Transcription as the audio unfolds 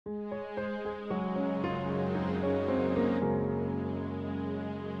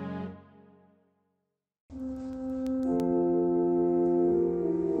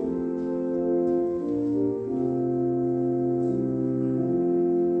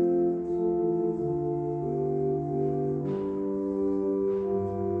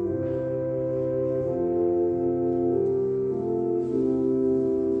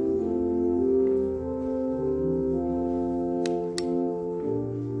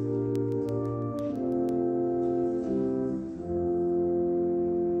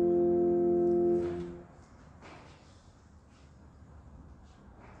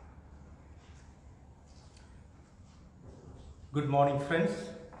morning, friends.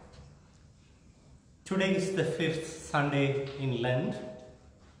 Today is the 5th Sunday in Lent,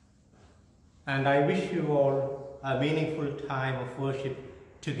 and I wish you all a meaningful time of worship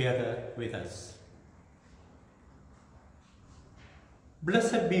together with us.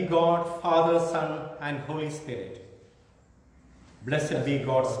 Blessed be God, Father, Son, and Holy Spirit. Blessed be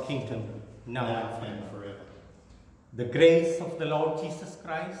God's kingdom, now and forever. The grace of the Lord Jesus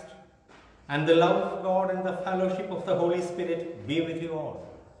Christ, and the love of God and the fellowship of the Holy Spirit be with you all.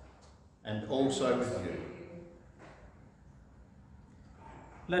 And also with you.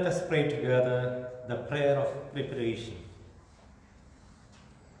 Let us pray together the prayer of preparation.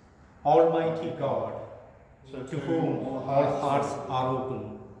 Almighty God, to whom all hearts are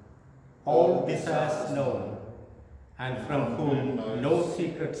open, all desires known, and from whom no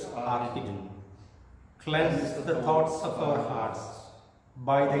secrets are hidden, cleanse the thoughts of our hearts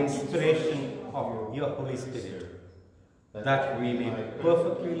by the inspiration of your Holy Spirit, that we may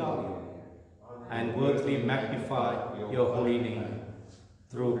perfectly love you and worthily magnify your holy name,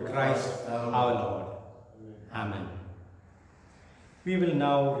 through Christ our Lord. Amen. We will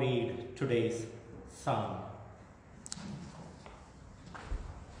now read today's psalm.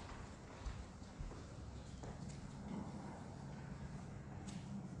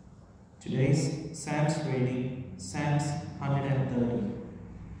 Today's Psalms reading, Psalms 130.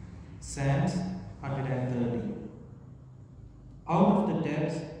 Psalms 130. Out of the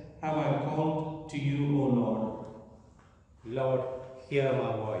depths have I called to you, O Lord. Lord, hear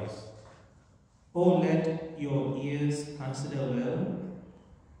my voice. O let your ears consider well.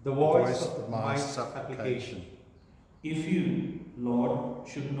 The voice of my supplication. If you, Lord,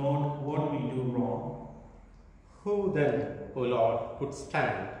 should note what we do wrong. Who then, O Lord, could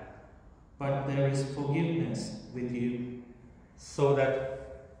stand? But there is forgiveness with you, so that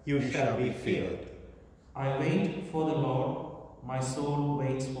you shall be feared. I wait for the Lord, my soul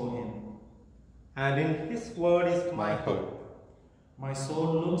waits for him. And in his word is my hope. My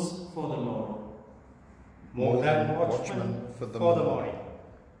soul looks for the Lord. More than watchmen for the morning.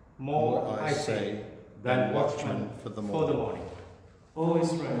 More, I say, than watchmen for the morning. O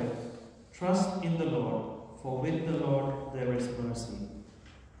Israel, trust in the Lord, for with the Lord there is mercy.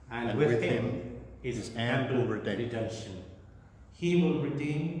 And with him is ample redemption. He will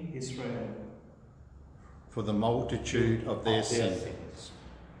redeem Israel for the multitude of their sins.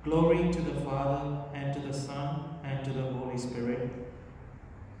 Glory to the Father, and to the Son, and to the Holy Spirit.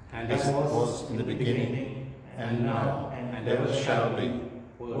 And as was in the beginning, and now, and ever shall be,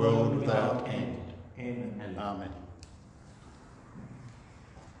 world without end. Amen. Amen.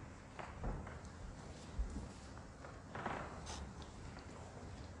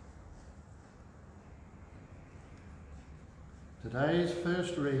 Today's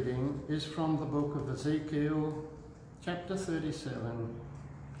first reading is from the book of Ezekiel, chapter 37,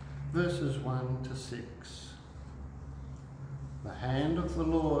 verses 1 to 6. The hand of the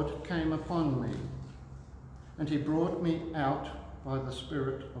Lord came upon me, and he brought me out by the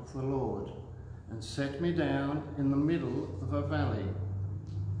Spirit of the Lord, and set me down in the middle of a valley.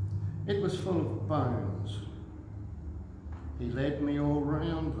 It was full of bones. He led me all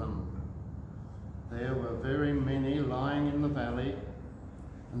round them. There were very many lying in the valley,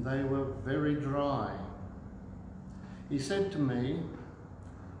 and they were very dry. He said to me,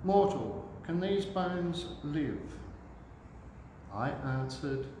 Mortal, can these bones live? I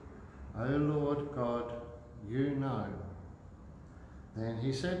answered, O Lord God, you know. Then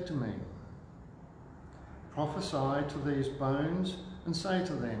he said to me, Prophesy to these bones and say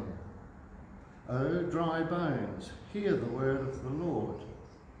to them, O dry bones, hear the word of the Lord.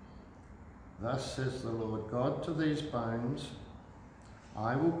 Thus says the Lord God to these bones,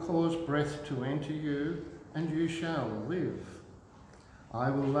 I will cause breath to enter you, and you shall live.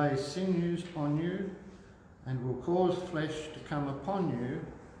 I will lay sinews on you, and will cause flesh to come upon you,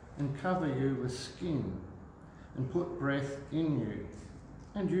 and cover you with skin, and put breath in you,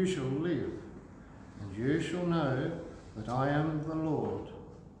 and you shall live, and you shall know that I am the Lord.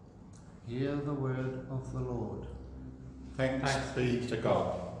 Hear the word of the Lord. Thanks be to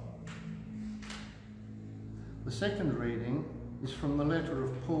God. The second reading is from the letter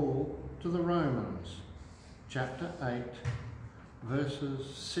of Paul to the Romans, chapter 8,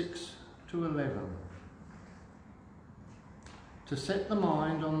 verses 6 to 11. To set the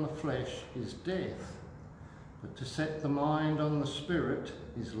mind on the flesh is death, but to set the mind on the Spirit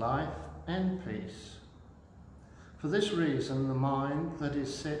is life and peace. For this reason, the mind that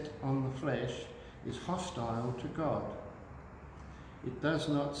is set on the flesh is hostile to God. It does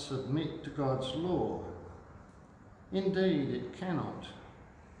not submit to God's law. Indeed, it cannot.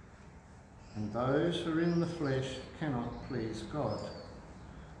 and those who are in the flesh cannot please God.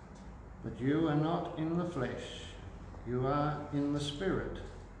 But you are not in the flesh, you are in the Spirit,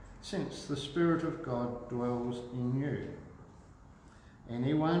 since the Spirit of God dwells in you.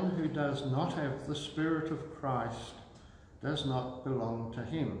 Anyone who does not have the Spirit of Christ does not belong to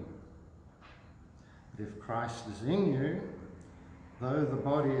him. But if Christ is in you, though the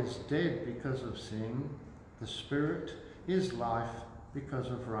body is dead because of sin, the Spirit is life because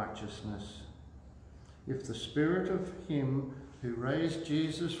of righteousness. If the Spirit of him who raised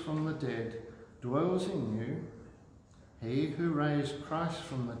Jesus from the dead dwells in you, he who raised Christ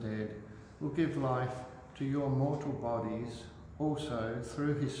from the dead will give life to your mortal bodies also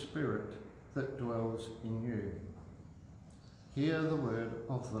through his Spirit that dwells in you. Hear the word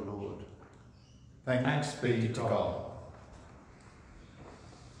of the Lord. Thanks be to God.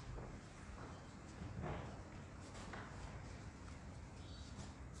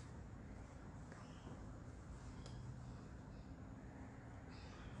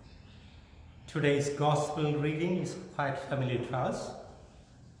 Today's Gospel reading is quite familiar to us.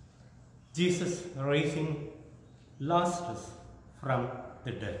 Jesus raising Lazarus from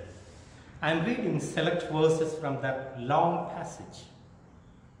the dead. I am reading select verses from that long passage,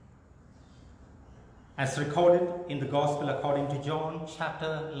 as recorded in the Gospel according to John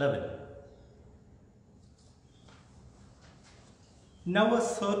chapter 11. Now a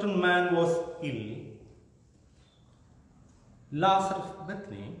certain man was ill, Lazarus of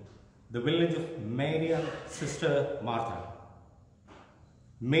Bethany, the village of Mary and sister Martha.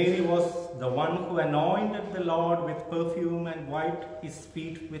 Mary was the one who anointed the Lord with perfume and wiped his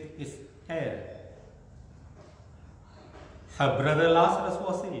feet with his hair. Her brother Lazarus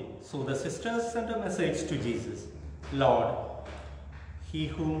was ill, so the sisters sent a message to Jesus. Lord, he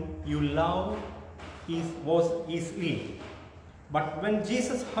whom you love is ill. But when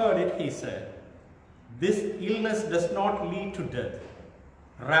Jesus heard it, he said, this illness does not lead to death.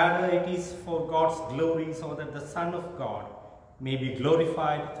 Rather, it is for God's glory, so that the Son of God may be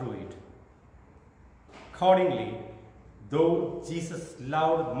glorified through it. Accordingly, though Jesus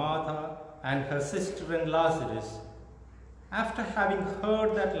loved Martha and her sister and Lazarus, after having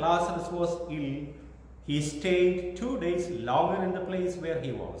heard that Lazarus was ill, he stayed 2 days longer in the place where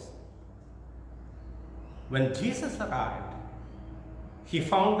he was. When Jesus arrived, he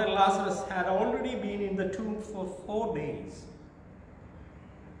found that Lazarus had already been in the tomb for 4 days.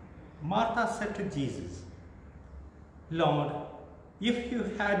 Martha said to Jesus, Lord, if you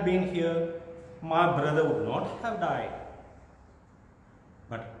had been here, my brother would not have died.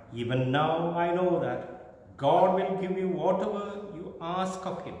 But even now I know that God will give you whatever you ask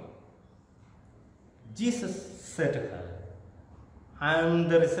of him. Jesus said to her, I am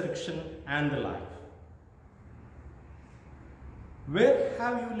the resurrection and the life. Where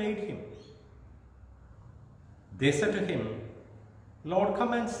have you laid him? They said to him, Lord,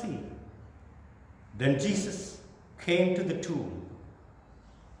 come and see. Then Jesus came to the tomb.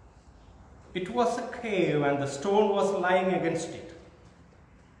 It was a cave and the stone was lying against it.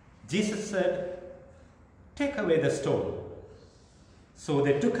 Jesus said, take away the stone. So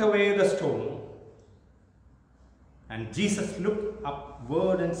they took away the stone. And Jesus looked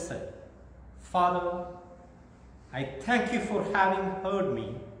upward and said, Father, I thank you for having heard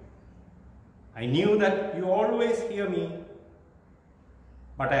me. I knew that you always hear me,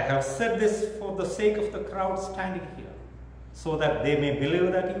 but I have said this for the sake of the crowd standing here, so that they may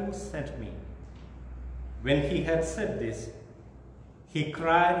believe that you sent me. When he had said this, he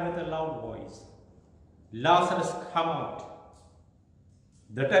cried with a loud voice, Lazarus, come out.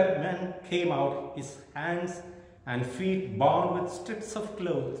 The dead man came out, his hands and feet bound with strips of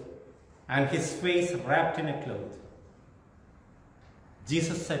cloth, and his face wrapped in a cloth.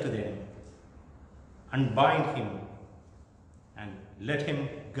 Jesus said to them, unbind him and let him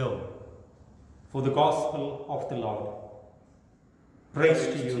go. For the gospel of the Lord. Praise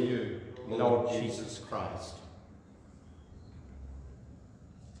to you, Lord Jesus Christ.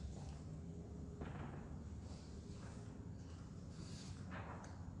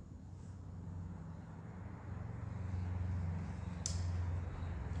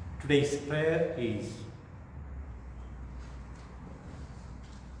 Today's prayer is,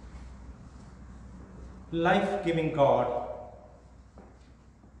 life-giving God,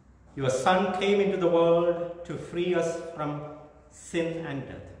 your Son came into the world to free us from sin and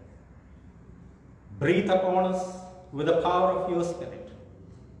death. Breathe upon us with the power of your Spirit,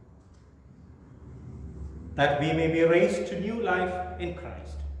 that we may be raised to new life in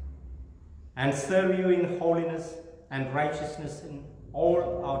Christ and serve you in holiness and righteousness in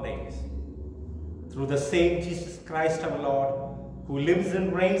all our days. Through the same Jesus Christ our Lord, who lives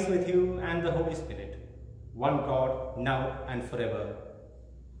and reigns with you and the Holy Spirit, one God, now and forever.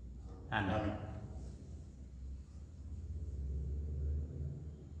 Amen.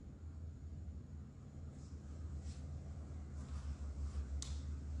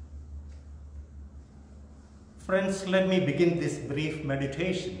 Friends, let me begin this brief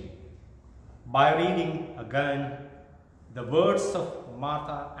meditation by reading again the words of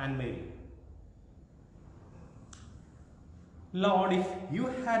Martha and Mary. Lord, if you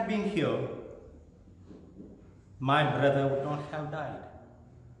had been here, my brother would not have died.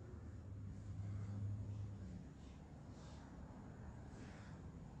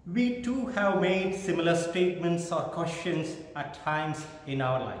 We too have made similar statements or questions at times in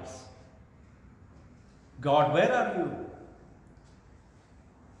our lives. God, where are you?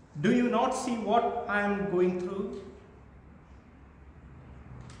 Do you not see what I am going through?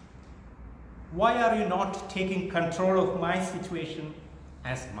 Why are you not taking control of my situation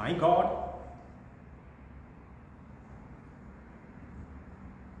as my God?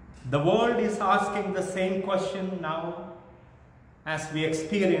 The world is asking the same question now as we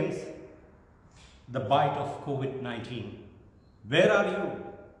experience the bite of COVID-19. Where are you,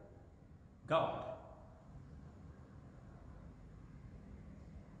 God?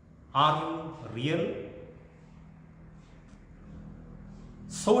 Are you real?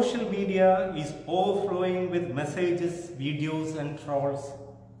 Social media is overflowing with messages, videos and trolls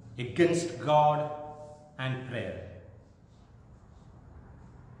against God and prayer.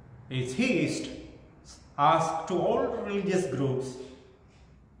 Atheists ask to all religious groups,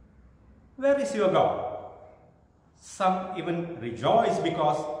 where is your God? Some even rejoice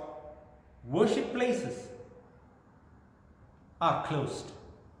because worship places are closed.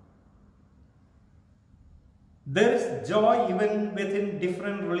 There is joy even within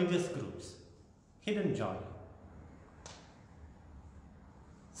different religious groups, hidden joy.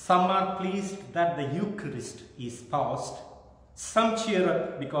 Some are pleased that the Eucharist is paused. Some cheer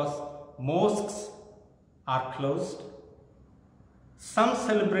up because mosques are closed. Some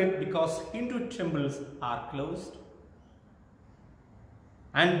celebrate because Hindu temples are closed.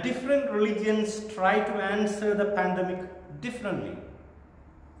 And different religions try to answer the pandemic differently.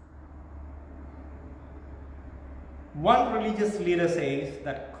 One religious leader says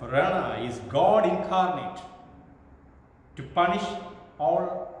that Corona is God incarnate to punish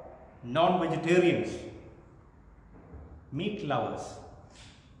all non-vegetarians, meat lovers.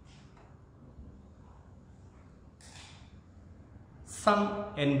 Some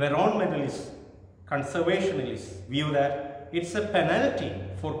environmentalists, conservationists view that it's a penalty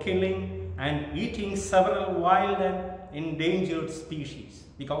for killing and eating several wild and endangered species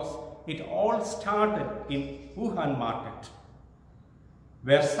because it all started in Wuhan market,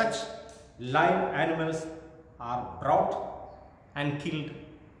 where such live animals are brought and killed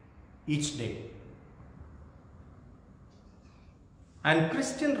each day. And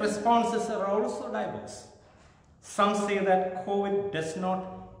Christian responses are also diverse. Some say that COVID does not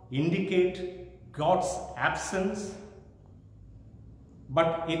indicate God's absence,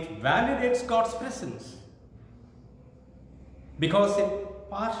 but it validates God's presence because it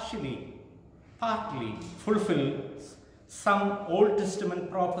partly fulfills some Old Testament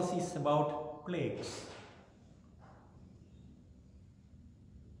prophecies about plagues.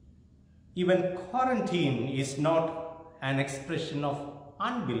 Even quarantine is not an expression of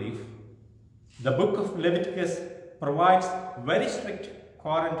unbelief. The book of Leviticus provides very strict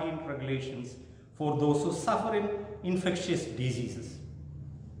quarantine regulations for those who suffer in infectious diseases.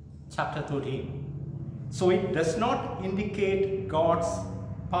 Chapter 13. So it does not indicate God's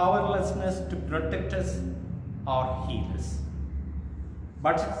powerlessness to protect us or heal us.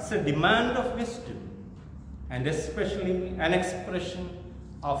 But it's a demand of wisdom and especially an expression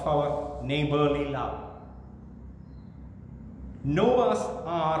of our neighborly love. Noah's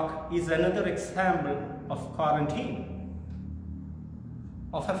Ark is another example of quarantine,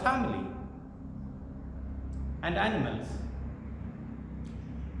 of a family and animals.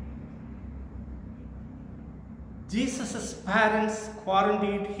 Jesus' parents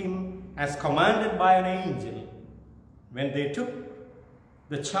quarantined him as commanded by an angel when they took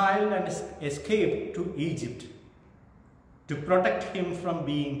the child and escaped to Egypt to protect him from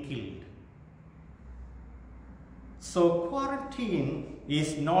being killed. So quarantine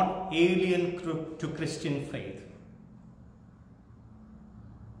is not alien to Christian faith.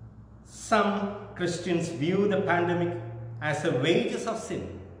 Some Christians view the pandemic as a wages of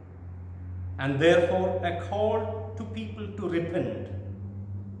sin and therefore a call to people to repent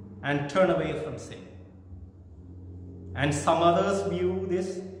and turn away from sin. And some others view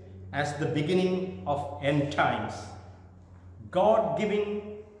this as the beginning of end times, God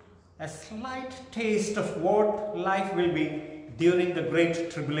giving a slight taste of what life will be during the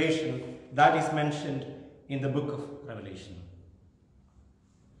great tribulation that is mentioned in the book of Revelation.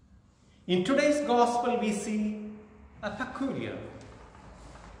 In today's gospel, we see a peculiar,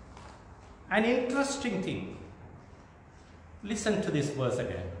 an interesting thing. Listen to this verse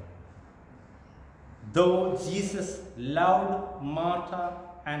again. Though Jesus loved Martha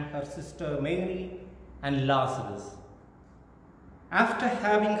and her sister Mary and Lazarus, after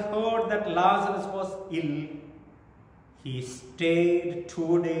having heard that Lazarus was ill, he stayed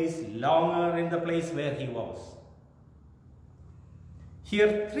 2 days longer in the place where he was.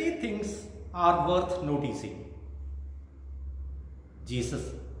 Here, 3 things are worth noticing.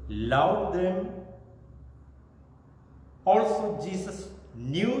 Jesus loved them. Also, Jesus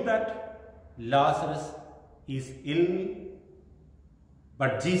knew that Lazarus is ill,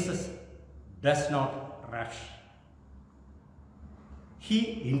 but Jesus does not rush.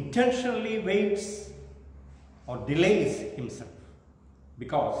 He intentionally waits or delays himself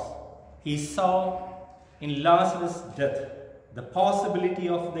because he saw in Lazarus' death the possibility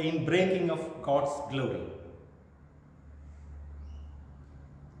of the inbreaking of God's glory.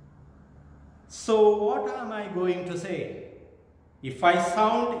 So what am I going to say? If I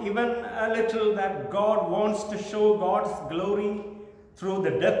sound even a little that God wants to show God's glory through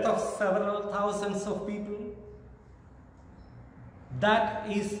the death of several thousands of people, that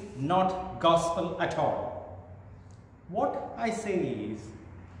is not gospel at all. What I say is,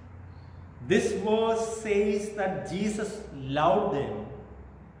 this verse says that Jesus loved them.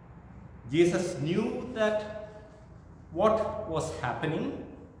 Jesus knew that what was happening,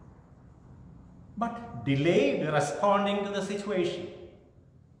 but delayed responding to the situation.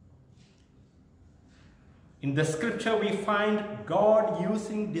 In the scripture, we find God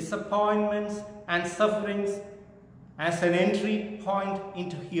using disappointments and sufferings as an entry point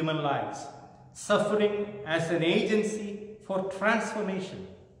into human lives, suffering as an agency for transformation.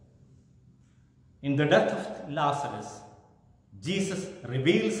 In the death of Lazarus, Jesus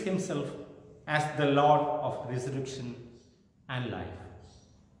reveals himself as the Lord of resurrection and life.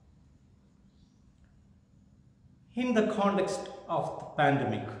 In the context of the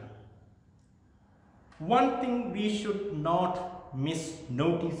pandemic, one thing we should not miss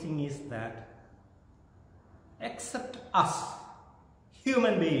noticing is that except us,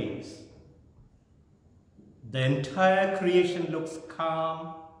 human beings, the entire creation looks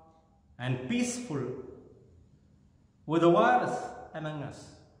calm and peaceful with a virus among us.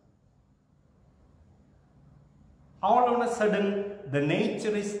 All of a sudden, the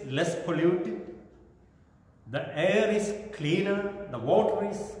nature is less polluted, the air is cleaner, the water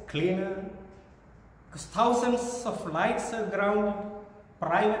is cleaner, because thousands of lights are grounded,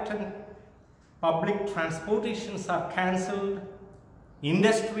 private and public transportations are cancelled,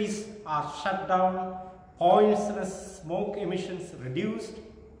 industries are shut down, poisonous smoke emissions reduced.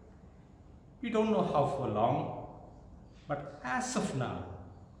 We don't know how for long, but as of now,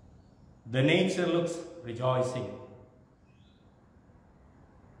 the nature looks rejoicing.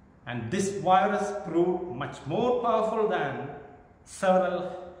 And this virus proved much more powerful than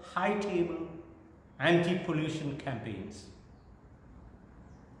several high-table anti-pollution campaigns.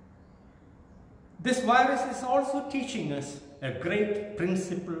 This virus is also teaching us a great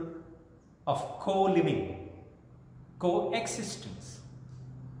principle of co-living, coexistence.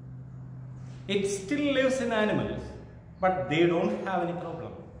 It still lives in animals, but they don't have any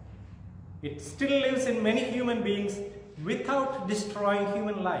problem. It still lives in many human beings without destroying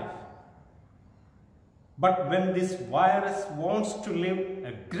human life. But when this virus wants to live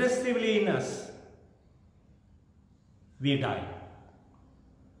aggressively in us, we die.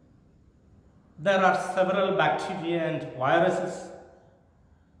 There are several bacteria and viruses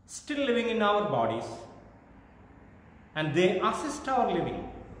still living in our bodies, and they assist our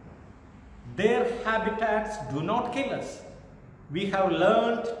living. Their habitats do not kill us. We have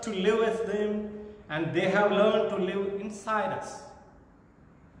learned to live with them, and they have learned to live inside us.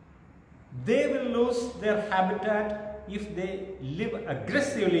 They will lose their habitat if they live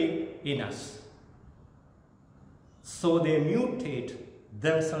aggressively in us. So they mutate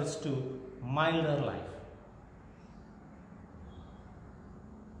themselves to milder life.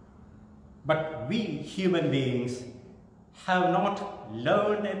 But we human beings have not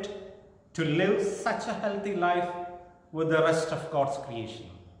learned it to live such a healthy life with the rest of God's creation.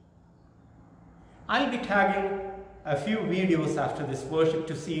 I'll be tagging a few videos after this worship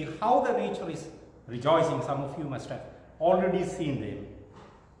to see how the nature is rejoicing. Some of you must have already seen them.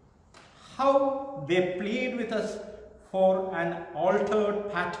 How they plead with us for an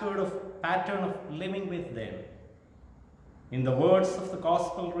altered pattern of living with them. in the words of the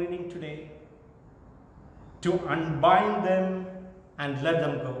gospel reading today, to unbind them and let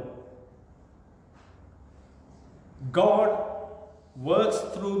them go. God works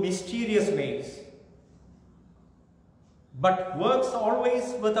through mysterious ways, but works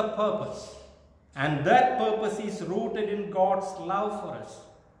always with a purpose, and that purpose is rooted in God's love for us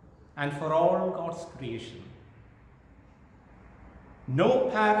and for all God's creation. No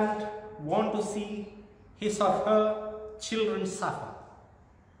parent wants to see his or her children suffer.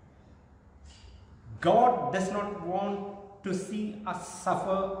 God does not want to see us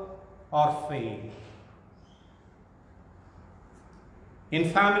suffer or fail. In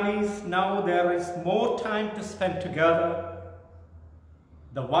families now there is more time to spend together.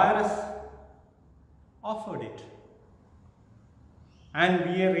 The virus offered it. And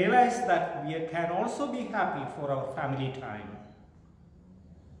we realize that we can also be happy for our family time.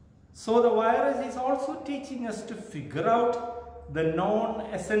 So the virus is also teaching us to figure out the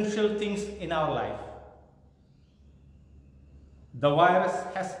non-essential things in our life. The virus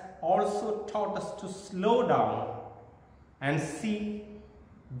has also taught us to slow down and see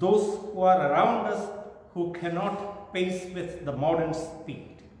those who are around us who cannot pace with the modern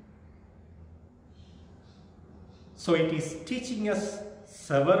speed. So it is teaching us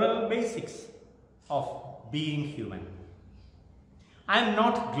several basics of being human. I am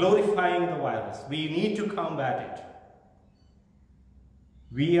not glorifying the virus. We need to combat it.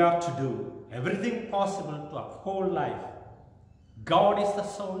 We are to do everything possible to uphold life. God is the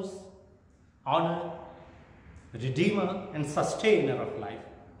source, honor, redeemer and sustainer of life.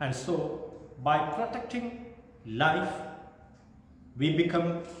 And so, by protecting life, we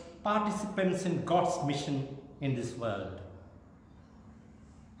become participants in God's mission in this world.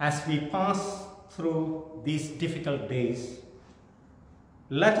 As we pass through these difficult days,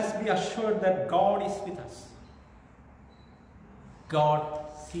 let us be assured that God is with us. God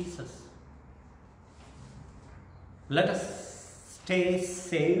sees us. Let us stay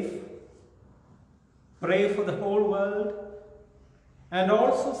safe, pray for the whole world, and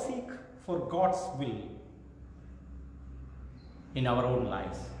also seek for God's will in our own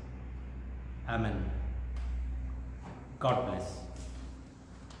lives. Amen. God bless.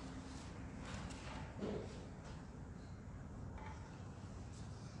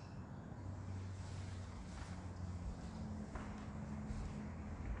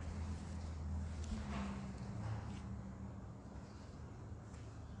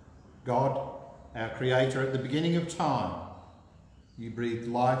 God, our Creator, at the beginning of time, you breathed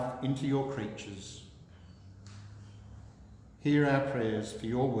life into your creatures. Hear our prayers for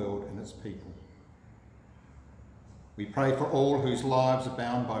your world and its people. We pray for all whose lives are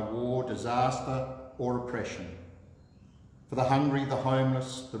bound by war, disaster or oppression, for the hungry, the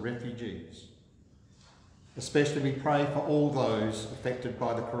homeless, the refugees. Especially we pray for all those affected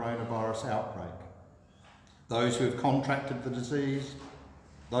by the coronavirus outbreak, those who have contracted the disease,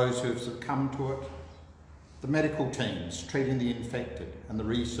 those who have succumbed to it, the medical teams treating the infected and the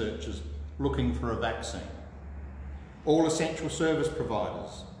researchers looking for a vaccine, all essential service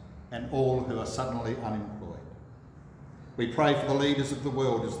providers and all who are suddenly unemployed. We pray for the leaders of the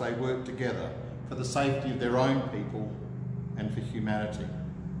world as they work together for the safety of their own people and for humanity.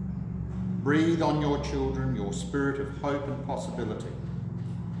 Breathe on your children your spirit of hope and possibility.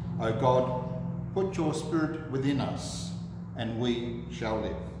 O God, put your spirit within us and we shall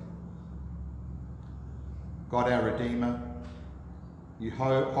live. God, our Redeemer, you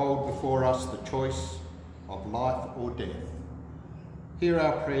hold before us the choice of life or death. Hear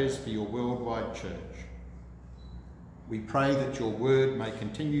our prayers for your worldwide church. We pray that your word may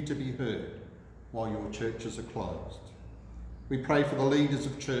continue to be heard while your churches are closed. We pray for the leaders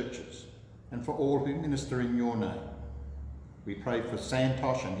of churches and for all who minister in your name. We pray for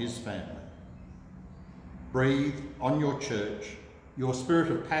Santosh and his family. Breathe on your church your spirit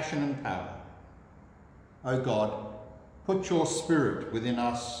of passion and power. O God, put your spirit within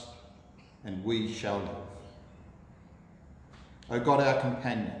us and we shall live. O God, our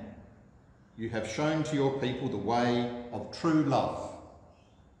companion, you have shown to your people the way of true love.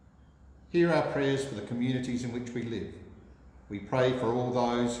 Hear our prayers for the communities in which we live. We pray for all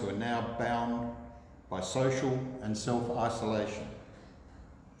those who are now bound by social and self-isolation,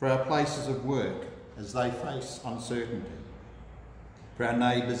 for our places of work as they face uncertainty, for our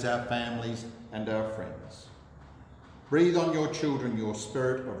neighbours, our families and our friends. Breathe on your children your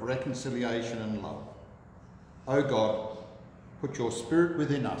spirit of reconciliation and love. O God, put your spirit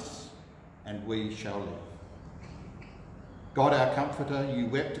within us and we shall live. God, our comforter, you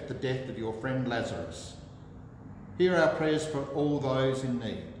wept at the death of your friend Lazarus. Hear our prayers for all those in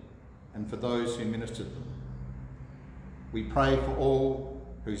need and for those who ministered them. We pray for all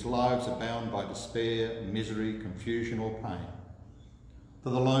whose lives are bound by despair, misery, confusion or pain. For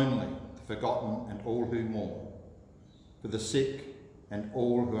the lonely, the forgotten and all who mourn. For the sick and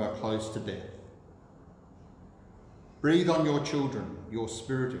all who are close to death. Breathe on your children your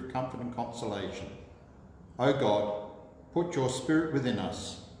spirit of comfort and consolation. O God, put your spirit within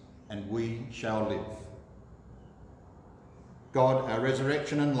us and we shall live. God, our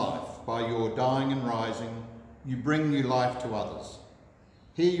resurrection and life, by your dying and rising, you bring new life to others.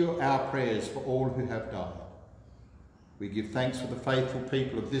 Hear our prayers for all who have died. We give thanks for the faithful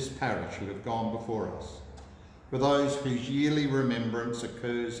people of this parish who have gone before us, for those whose yearly remembrance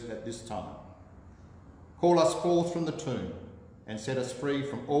occurs at this time. Call us forth from the tomb and set us free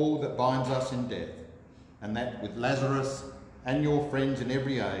from all that binds us in death, and that with Lazarus and your friends in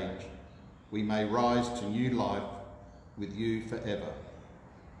every age, we may rise to new life with you forever.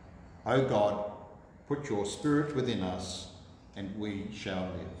 O God, put your spirit within us and we shall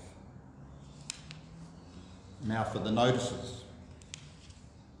live. Now for the notices.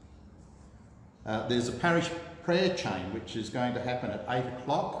 There's a parish prayer chain which is going to happen at 8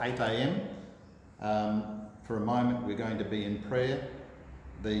 o'clock, 8 a.m. For a moment we're going to be in prayer.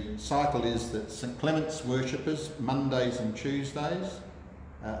 The cycle is that St Clement's worshippers Mondays and Tuesdays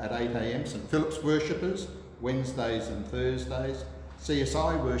at 8 a.m, St Philip's worshippers Wednesdays and Thursdays,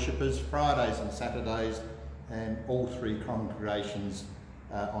 CSI worshippers Fridays and Saturdays, and all three congregations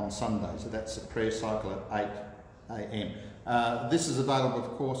on Sunday. So that's a prayer cycle at 8 a.m. This is available,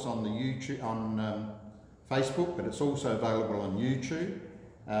 of course, on the YouTube, on Facebook, but it's also available on YouTube,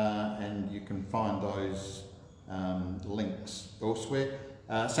 and you can find those links elsewhere.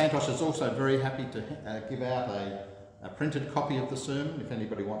 Santos is also very happy to give out a printed copy of the sermon if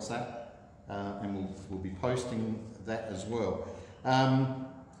anybody wants that, and we'll be posting that as well.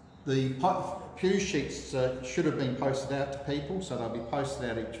 The pew sheets should have been posted out to people, so they'll be posted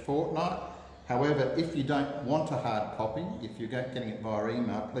out each fortnight. However, if you don't want a hard copy, if you're getting it via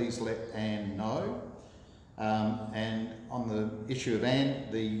email, please let Anne know. And on the issue of Anne,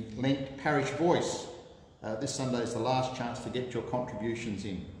 the linked Parish Voice, this Sunday is the last chance to get your contributions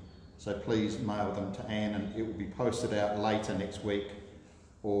in. So please mail them to Anne and it will be posted out later next week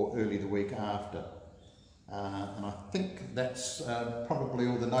or early the week after. And I think that's probably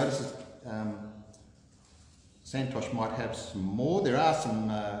all the notices. Santosh might have some more. There are some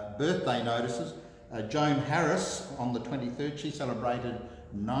birthday notices. Joan Harris on the 23rd, she celebrated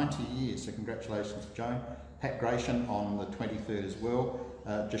 90 years, so congratulations to Joan. Pat Gratian on the 23rd as well.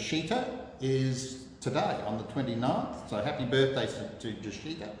 Jashita is today on the 29th, so happy birthday to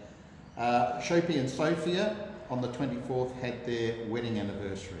Jashita. Shopi and Sophia on the 24th had their wedding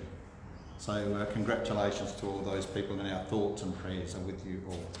anniversary. So congratulations to all those people, and our thoughts and prayers are with you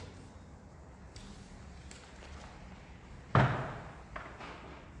all.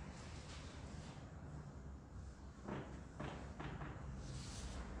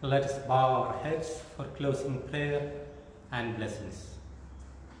 Let us bow our heads for closing prayer and blessings.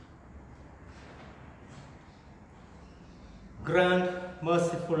 Grant,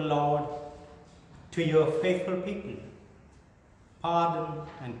 merciful Lord, to your faithful people pardon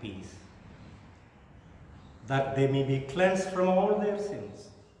and peace, that they may be cleansed from all their sins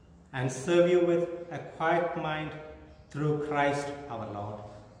and serve you with a quiet mind through Christ our Lord.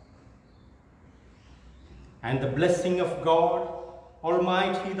 And the blessing of God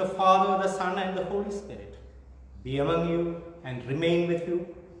Almighty, the Father, the Son, and the Holy Spirit, be among you and remain with you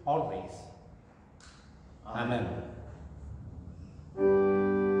always. Amen.